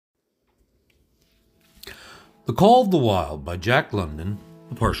The Call of the Wild by Jack London,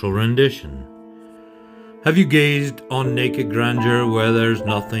 a partial rendition. Have you gazed on naked grandeur where there's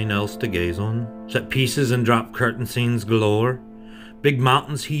nothing else to gaze on? Set pieces and drop curtain scenes galore? Big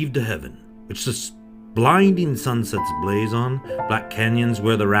mountains heaved to heaven, which the blinding sunsets blaze on? Black canyons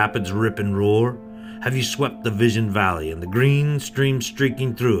where the rapids rip and roar? Have you swept the vision valley and the green stream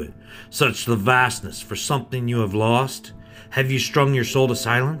streaking through it? Searched the vastness for something you have lost? Have you strung your soul to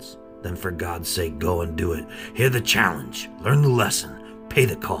silence? Then for God's sake go and do it. Hear the challenge, learn the lesson, pay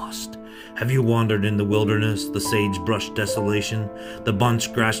the cost. Have you wandered in the wilderness, the sagebrush desolation, the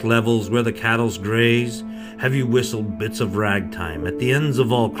bunch grass levels where the cattle graze? Have you whistled bits of ragtime at the ends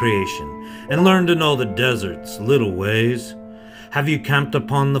of all creation, and learned to know the desert's little ways? Have you camped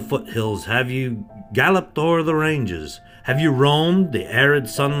upon the foothills? Have you galloped o'er the ranges? Have you roamed the arid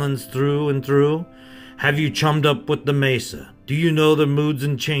sunlands through and through? Have you chummed up with the mesa? Do you know their moods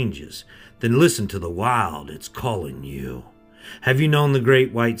and changes? Then listen to the wild, it's calling you. Have you known the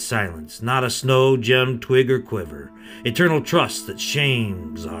great white silence, not a snow-gemmed twig or quiver? Eternal trust that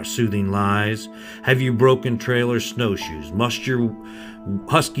shames our soothing lies? Have you broken trail or snowshoes, mushed your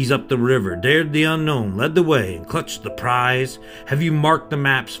huskies up the river, dared the unknown, led the way, and clutched the prize? Have you marked the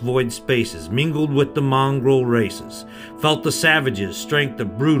map's void spaces, mingled with the mongrel races, felt the savage's strength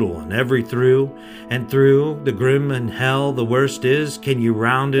of brutal in every through? And through the grim and hell the worst is, can you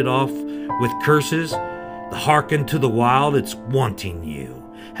round it off with curses? The hearken to the wild, it's wanting you.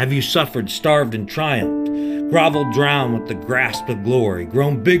 Have you suffered, starved, and triumphed, groveled, drowned with the grasp of glory,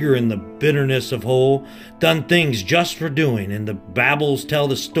 grown bigger in the bitterness of whole, done things just for doing, and the babbles tell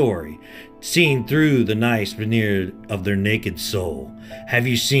the story, seen through the nice veneer of their naked soul? Have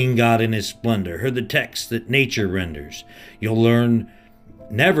you seen God in his splendor, heard the text that nature renders? You'll learn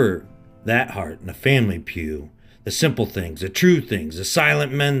never that heart in a family pew, the simple things, the true things, the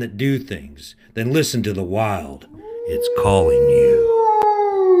silent men that do things. Then listen to the wild, it's calling you.